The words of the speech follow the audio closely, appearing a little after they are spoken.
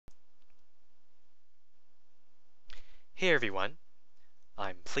Hey everyone!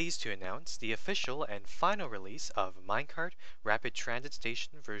 I'm pleased to announce the official and final release of Minecart Rapid Transit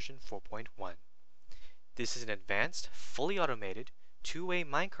Station version 4.1. This is an advanced, fully automated, two-way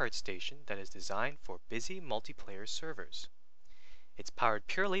minecart station that is designed for busy multiplayer servers. It's powered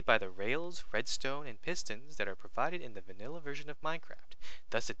purely by the rails, redstone, and pistons that are provided in the vanilla version of Minecraft,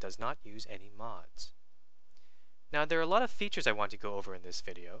 thus it does not use any mods. Now there are a lot of features I want to go over in this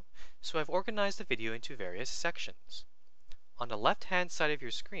video, so I've organized the video into various sections. On the left-hand side of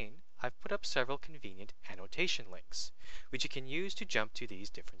your screen, I've put up several convenient annotation links, which you can use to jump to these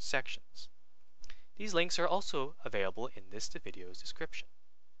different sections. These links are also available in this video's description.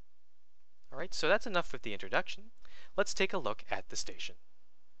 Alright, so that's enough with the introduction. Let's take a look at the station.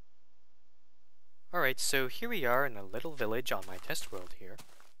 Alright, so here we are in a little village on my test world here.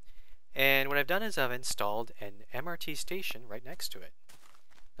 And what I've done is I've installed an MRT station right next to it.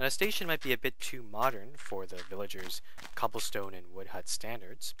 Now, the station might be a bit too modern for the villagers' cobblestone and wood hut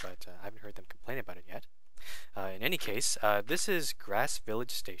standards, but I haven't heard them complain about it yet. In any case, this is Grass Village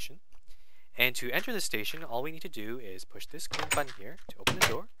Station, and to enter the station, all we need to do is push this green button here to open the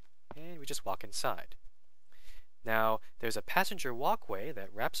door, and we just walk inside. Now, there's a passenger walkway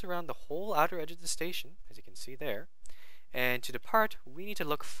that wraps around the whole outer edge of the station, as you can see there, and to depart, we need to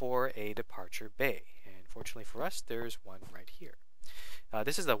look for a departure bay, and fortunately for us, there's one right here.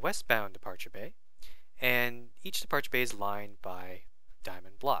 This is the westbound departure bay, and each departure bay is lined by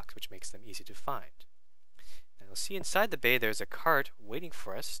diamond blocks, which makes them easy to find. Now you'll see inside the bay there's a cart waiting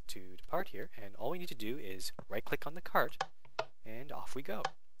for us to depart here, and all we need to do is right-click on the cart, and off we go.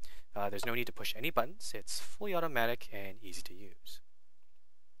 There's no need to push any buttons, it's fully automatic and easy to use.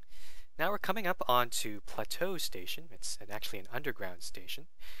 Now we're coming up onto Plateau Station. It's actually an underground station,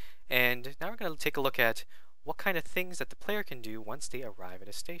 and now we're going to take a look at what kind of things that the player can do once they arrive at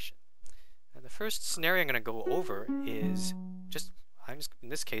a station. And the first scenario I'm going to go over is in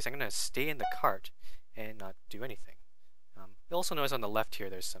this case, I'm going to stay in the cart and not do anything. You'll also notice on the left here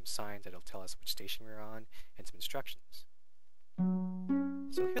there's some signs that'll tell us which station we're on and some instructions.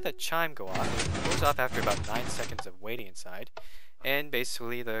 So you'll hear that chime go off. It goes off after about 9 seconds of waiting inside, and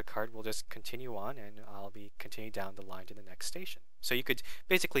basically the cart will just continue on, and I'll be continuing down the line to the next station. So you could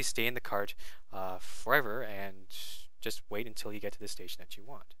basically stay in the cart forever and just wait until you get to the station that you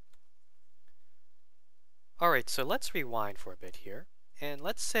want. Alright, so let's rewind for a bit here, and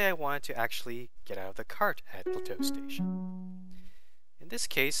let's say I wanted to actually get out of the cart at Plateau Station. In this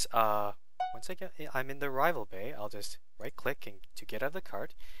case, once I'm in the arrival bay, I'll just right-click to get out of the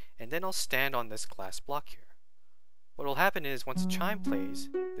cart, and then I'll stand on this glass block here. What will happen is, once the chime plays,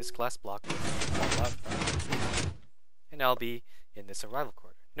 this glass block will fall out, and I'll be in this arrival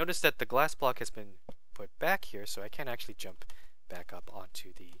corridor. Notice that the glass block has been put back here, so I can't actually jump back up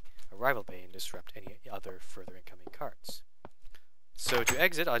onto the arrival bay and disrupt any other further incoming carts. So to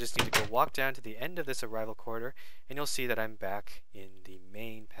exit, I'll just need to go walk down to the end of this arrival corridor, and you'll see that I'm back in the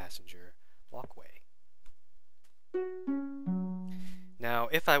main passenger walkway. Now,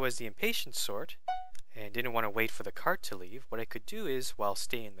 if I was the impatient sort, and didn't want to wait for the cart to leave, what I could do is, while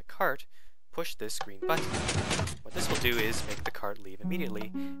staying in the cart, push this green button. What this will do is make the cart leave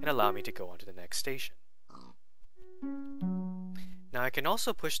immediately and allow me to go on to the next station. Now I can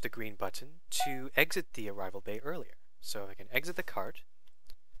also push the green button to exit the arrival bay earlier. So I can exit the cart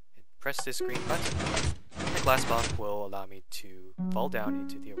and press this green button, and the glass block will allow me to fall down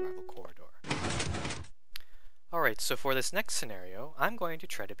into the arrival corridor. Alright, so for this next scenario, I'm going to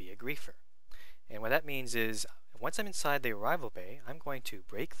try to be a griefer. And what that means is, once I'm inside the arrival bay, I'm going to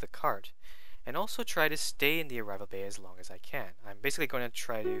break the cart and also try to stay in the arrival bay as long as I can. I'm basically going to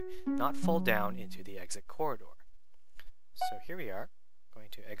try to not fall down into the exit corridor. So here we are, going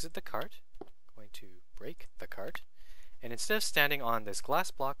to exit the cart, going to break the cart, and instead of standing on this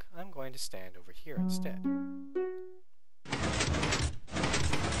glass block, I'm going to stand over here instead.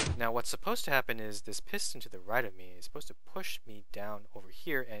 Now what's supposed to happen is this piston to the right of me is supposed to push me down over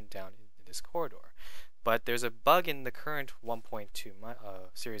here and down into this corridor. But there's a bug in the current 1.2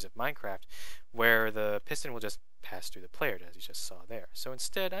 series of Minecraft where the piston will just pass through the player, as you just saw there. So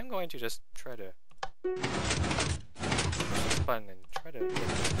instead, I'm going to just try to push this button and try to get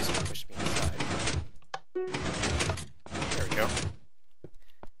this piston to push me inside. There we go.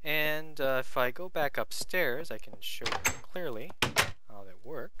 And if I go back upstairs, I can show you clearly how that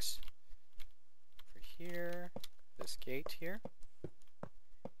works. For here, this gate here.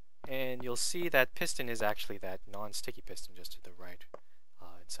 And you'll see that piston is actually that non-sticky piston just to the right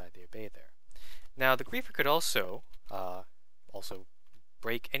inside the bay there. Now the griefer could also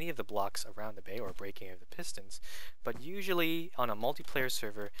break any of the blocks around the bay or break any of the pistons, but usually on a multiplayer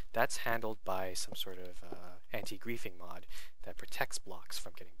server that's handled by some sort of anti-griefing mod that protects blocks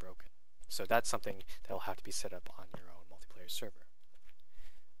from getting broken. So that's something that will have to be set up on your own multiplayer server.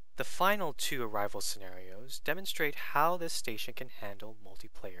 The final two arrival scenarios demonstrate how this station can handle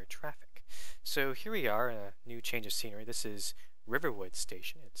multiplayer traffic. So here we are in a new change of scenery. This is Riverwood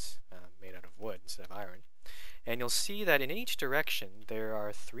Station. It's made out of wood instead of iron. And you'll see that in each direction there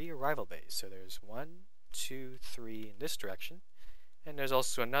are 3 arrival bays. So there's 1, 2, 3 in this direction, and there's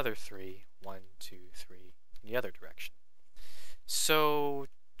also another 3, 1, 2, 3 in the other direction. So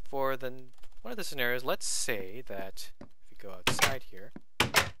for one of the scenarios, let's say that if we go outside here,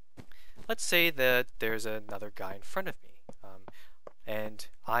 let's say that there's another guy in front of me, and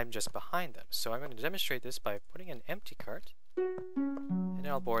I'm just behind them. So I'm going to demonstrate this by putting an empty cart, and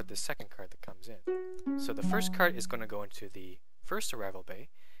I'll board the second cart that comes in. So the first cart is going to go into the first arrival bay,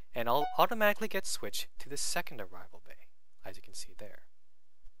 and I'll automatically get switched to the second arrival bay, as you can see there.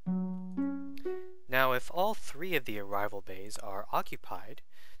 Now if all 3 of the arrival bays are occupied,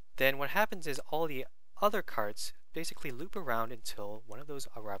 then what happens is all the other carts basically loop around until one of those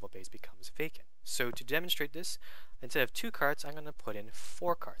arrival bays becomes vacant. So to demonstrate this, instead of 2 carts, I'm going to put in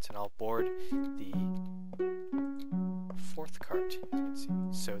 4 carts, and I'll board the 4th cart, as you can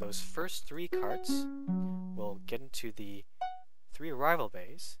see. So those first 3 carts will get into the 3 arrival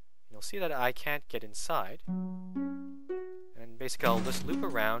bays. You'll see that I can't get inside, and basically I'll just loop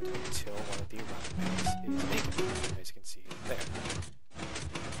around until one of the arrival bays is vacant, as you can see there.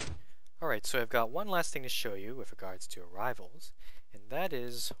 Alright, so I've got one last thing to show you with regards to arrivals, and that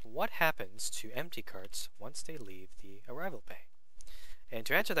is what happens to empty carts once they leave the arrival bay. And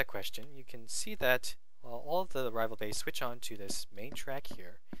to answer that question, you can see that all of the arrival bays switch on to this main track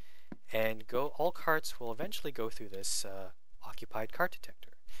here, and all carts will eventually go through this occupied cart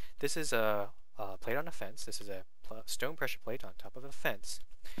detector. This is a plate on a fence. This is a stone pressure plate on top of a fence.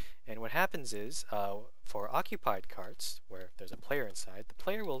 And what happens is, for occupied carts, where there's a player inside, the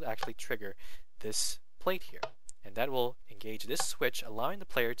player will actually trigger this plate here, and that will engage this switch, allowing the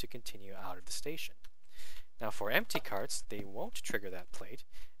player to continue out of the station. Now for empty carts, they won't trigger that plate,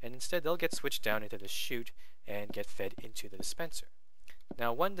 and instead they'll get switched down into the chute and get fed into the dispenser.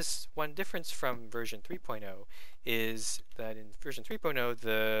 Now one difference from version 3.0 is that in version 3.0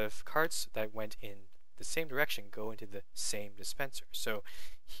 the carts that went in the same direction go into the same dispenser. So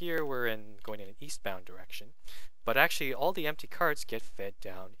here we're going in an eastbound direction, but actually all the empty carts get fed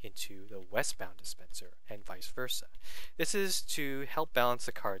down into the westbound dispenser and vice versa. This is to help balance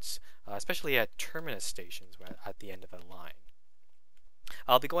the carts, especially at terminus stations at the end of a line.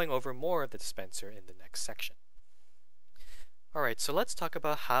 I'll be going over more of the dispenser in the next section. Alright, so let's talk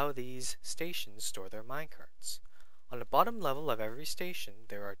about how these stations store their minecarts. On the bottom level of every station,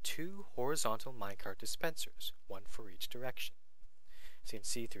 there are 2 horizontal minecart dispensers, one for each direction. So you can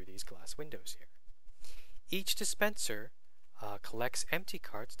see through these glass windows here. Each dispenser collects empty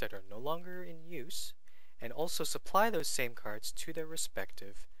carts that are no longer in use, and also supply those same carts to their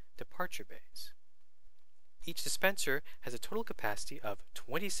respective departure bays. Each dispenser has a total capacity of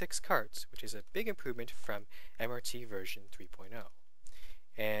 26 carts, which is a big improvement from MRT version 3.0.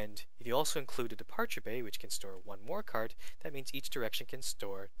 And if you also include a departure bay, which can store 1 more cart, that means each direction can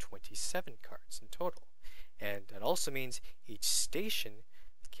store 27 carts in total. And that also means each station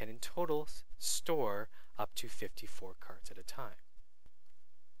can in total store up to 54 carts at a time.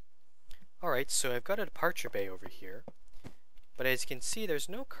 Alright, so I've got a departure bay over here, but as you can see there's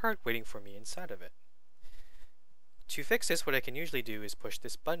no cart waiting for me inside of it. To fix this, what I can usually do is push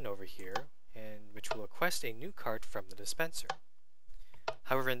this button over here, which will request a new cart from the dispenser.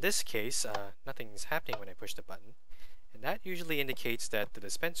 However, in this case, nothing's happening when I push the button, and that usually indicates that the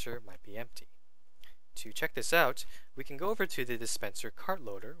dispenser might be empty. To check this out, we can go over to the dispenser cart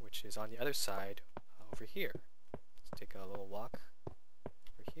loader, which is on the other side over here. Let's take a little walk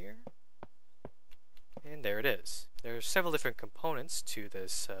over here, and there it is. There are several different components to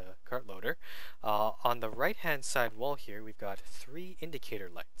this cart loader. On the right hand side wall here, we've got 3 indicator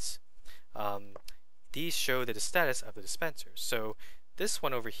lights. These show the status of the dispenser. So this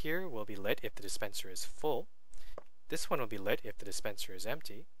one over here will be lit if the dispenser is full. This one will be lit if the dispenser is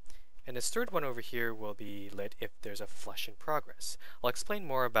empty. And this third one over here will be lit if there's a flush in progress. I'll explain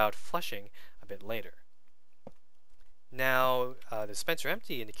more about flushing a bit later. Now, the dispenser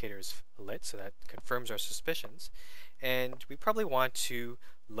empty indicator is lit, so that confirms our suspicions. And we probably want to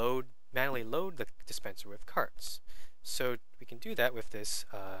manually load the dispenser with carts. So we can do that with this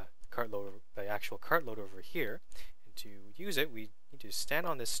cart loader, the actual cart loader over here. And to use it, we need to stand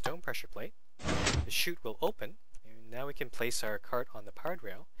on this stone pressure plate. The chute will open, and now we can place our cart on the powered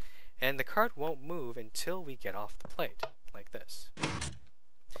rail, and the cart won't move until we get off the plate, like this.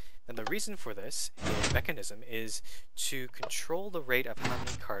 And the reason for this mechanism is to control the rate of how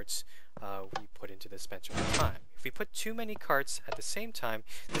many carts we put into the dispenser at a time. If we put too many carts at the same time,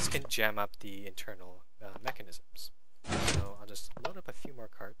 this can jam up the internal mechanisms. So I'll just load up a few more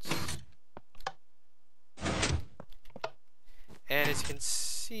carts. And as you can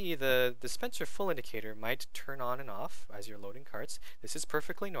see, the dispenser full indicator might turn on and off as you're loading carts. This is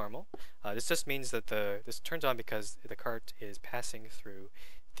perfectly normal. This just means that this turns on because the cart is passing through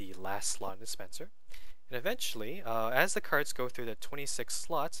the last slot in the dispenser. And eventually, as the carts go through the 26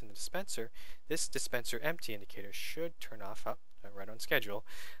 slots in the dispenser, this dispenser empty indicator should turn off right on schedule,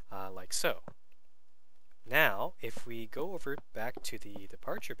 like so. Now, if we go over back to the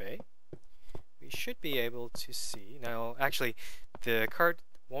departure bay, we should be able to see, now actually the cart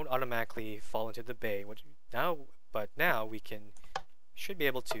won't automatically fall into the bay but now we should be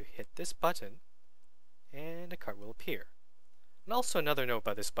able to hit this button and the cart will appear. And also another note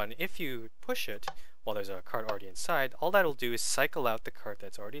about this button, if you push it while there's a cart already inside, all that'll do is cycle out the cart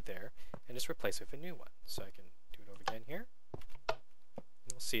that's already there and just replace it with a new one. So I can do it over again here.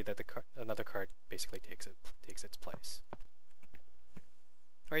 You'll see that another cart basically takes its place.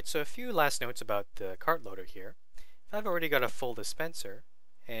 Alright, so a few last notes about the cart loader here. If I've already got a full dispenser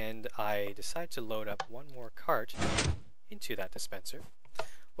and I decide to load up one more cart into that dispenser,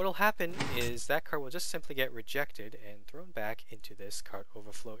 what will happen is that cart will just simply get rejected and thrown back into this cart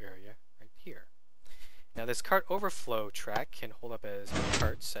overflow area right here. Now this cart overflow track can hold up as many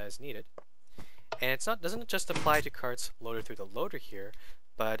carts as needed, and doesn't just apply to carts loaded through the loader here,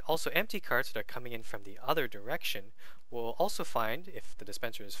 but also empty carts that are coming in from the other direction will also find, if the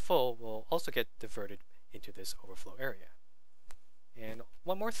dispenser is full, will also get diverted into this overflow area. And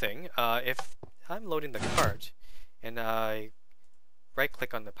one more thing, if I'm loading the cart and I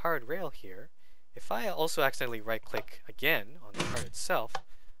right-click on the powered rail here, if I also accidentally right-click again on the cart itself,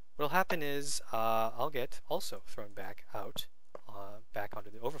 what will happen is I'll get also thrown back out, back onto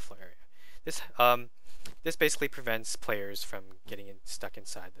the overflow area. This basically prevents players from getting stuck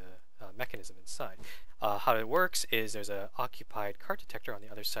inside the mechanism inside. How it works is there's an occupied cart detector on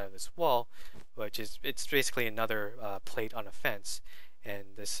the other side of this wall, it's basically another plate on a fence,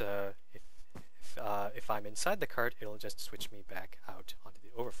 and this if I'm inside the cart, it'll just switch me back out onto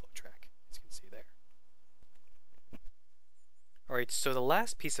the overflow track, as you can see there. Alright, so the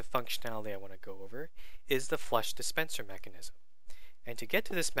last piece of functionality I want to go over is the flush dispenser mechanism. And to get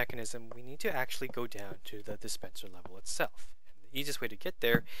to this mechanism, we need to actually go down to the dispenser level itself. And the easiest way to get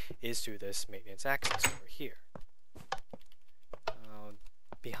there is through this maintenance access over here.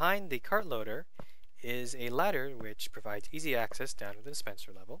 Behind the cart loader is a ladder which provides easy access down to the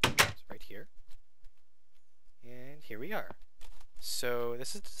dispenser level. It's right here. And here we are. So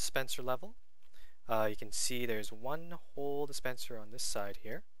this is the dispenser level. You can see there's one whole dispenser on this side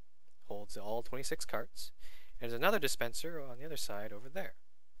here. Holds all 26 carts. And there's another dispenser on the other side over there.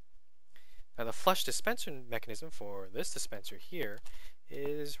 Now the flush dispenser mechanism for this dispenser here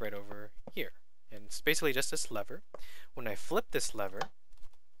is right over here. And it's basically just this lever. When I flip this lever,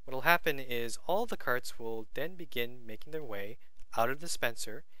 what will happen is all the carts will then begin making their way out of the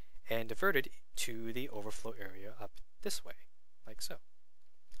dispenser and diverted to the overflow area up this way, like so.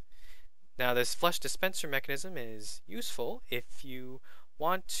 Now this flush dispenser mechanism is useful if you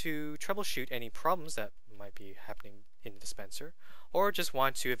want to troubleshoot any problems that might be happening in the dispenser, or just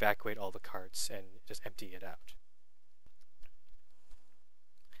want to evacuate all the carts and just empty it out.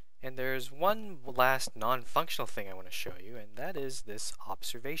 And there's one last non-functional thing I want to show you, and that is this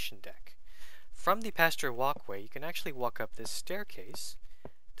observation deck. From the pasture walkway, you can actually walk up this staircase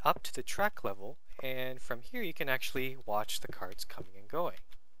up to the track level, and from here you can actually watch the carts coming and going.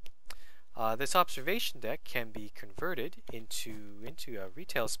 This observation deck can be converted into a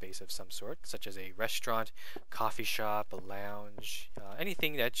retail space of some sort, such as a restaurant, coffee shop, a lounge,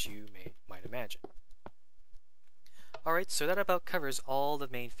 anything that you might imagine. Alright, so that about covers all the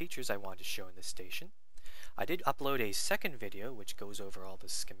main features I wanted to show in this station. I did upload a second video which goes over all the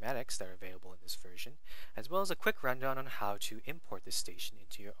schematics that are available in this version, as well as a quick rundown on how to import this station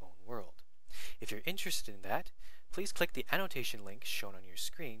into your own world. If you're interested in that, please click the annotation link shown on your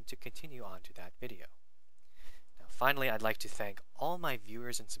screen to continue on to that video. Now finally, I'd like to thank all my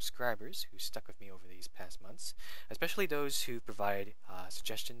viewers and subscribers who stuck with me over these past months, especially those who provide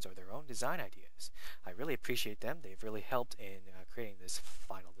suggestions or their own design ideas. I really appreciate them. They've really helped in creating this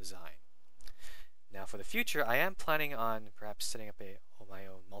final design. Now for the future, I am planning on perhaps setting up my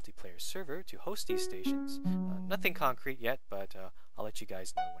own multiplayer server to host these stations. Nothing concrete yet, but I'll let you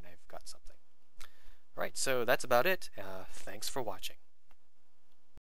guys know when I've got something. Alright, so that's about it. Thanks for watching.